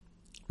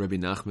Rebbe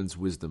Nachman's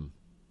wisdom.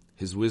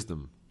 His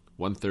wisdom,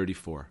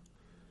 134.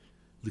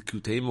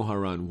 Likutei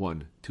Moharan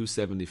 1,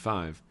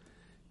 275,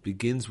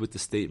 begins with the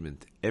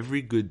statement,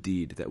 every good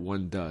deed that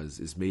one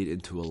does is made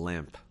into a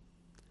lamp.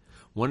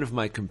 One of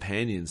my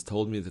companions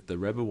told me that the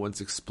Rebbe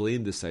once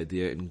explained this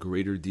idea in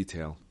greater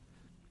detail.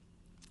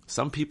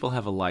 Some people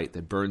have a light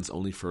that burns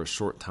only for a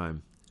short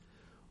time.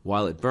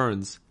 While it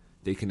burns,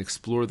 they can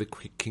explore the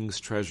king's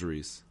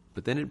treasuries,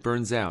 but then it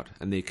burns out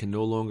and they can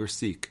no longer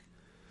seek.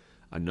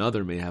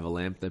 Another may have a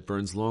lamp that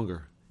burns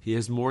longer. He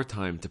has more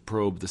time to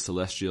probe the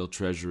celestial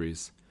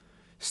treasuries.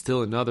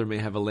 Still another may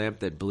have a lamp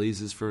that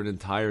blazes for an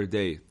entire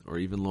day, or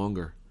even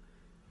longer.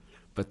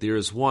 But there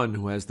is one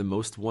who has the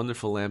most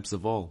wonderful lamps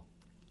of all.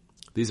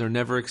 These are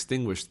never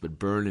extinguished, but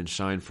burn and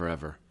shine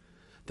forever.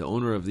 The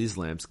owner of these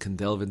lamps can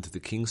delve into the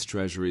king's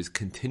treasuries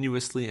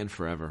continuously and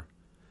forever.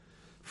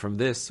 From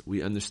this,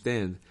 we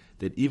understand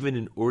that even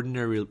an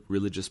ordinary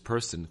religious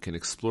person can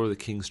explore the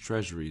king's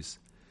treasuries,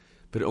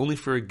 but only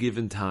for a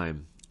given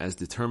time, as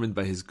determined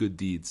by his good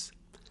deeds.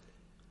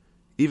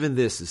 Even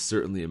this is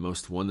certainly a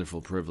most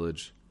wonderful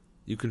privilege.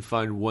 You can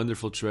find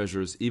wonderful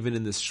treasures even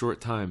in this short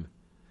time,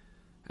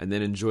 and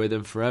then enjoy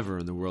them forever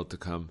in the world to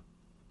come.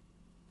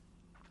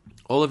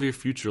 All of your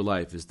future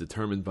life is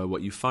determined by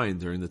what you find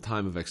during the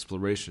time of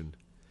exploration.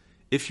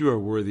 If you are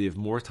worthy of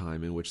more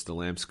time in which the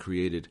lamps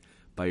created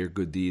by your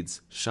good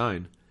deeds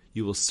shine,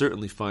 you will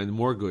certainly find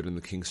more good in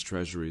the king's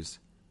treasuries.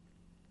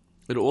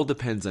 It all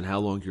depends on how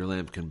long your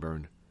lamp can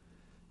burn.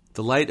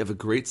 The light of a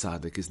great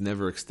tzaddik is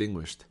never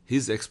extinguished.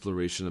 His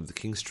exploration of the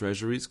king's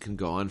treasuries can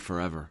go on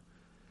forever.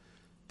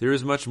 There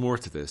is much more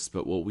to this,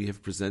 but what we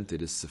have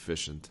presented is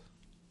sufficient.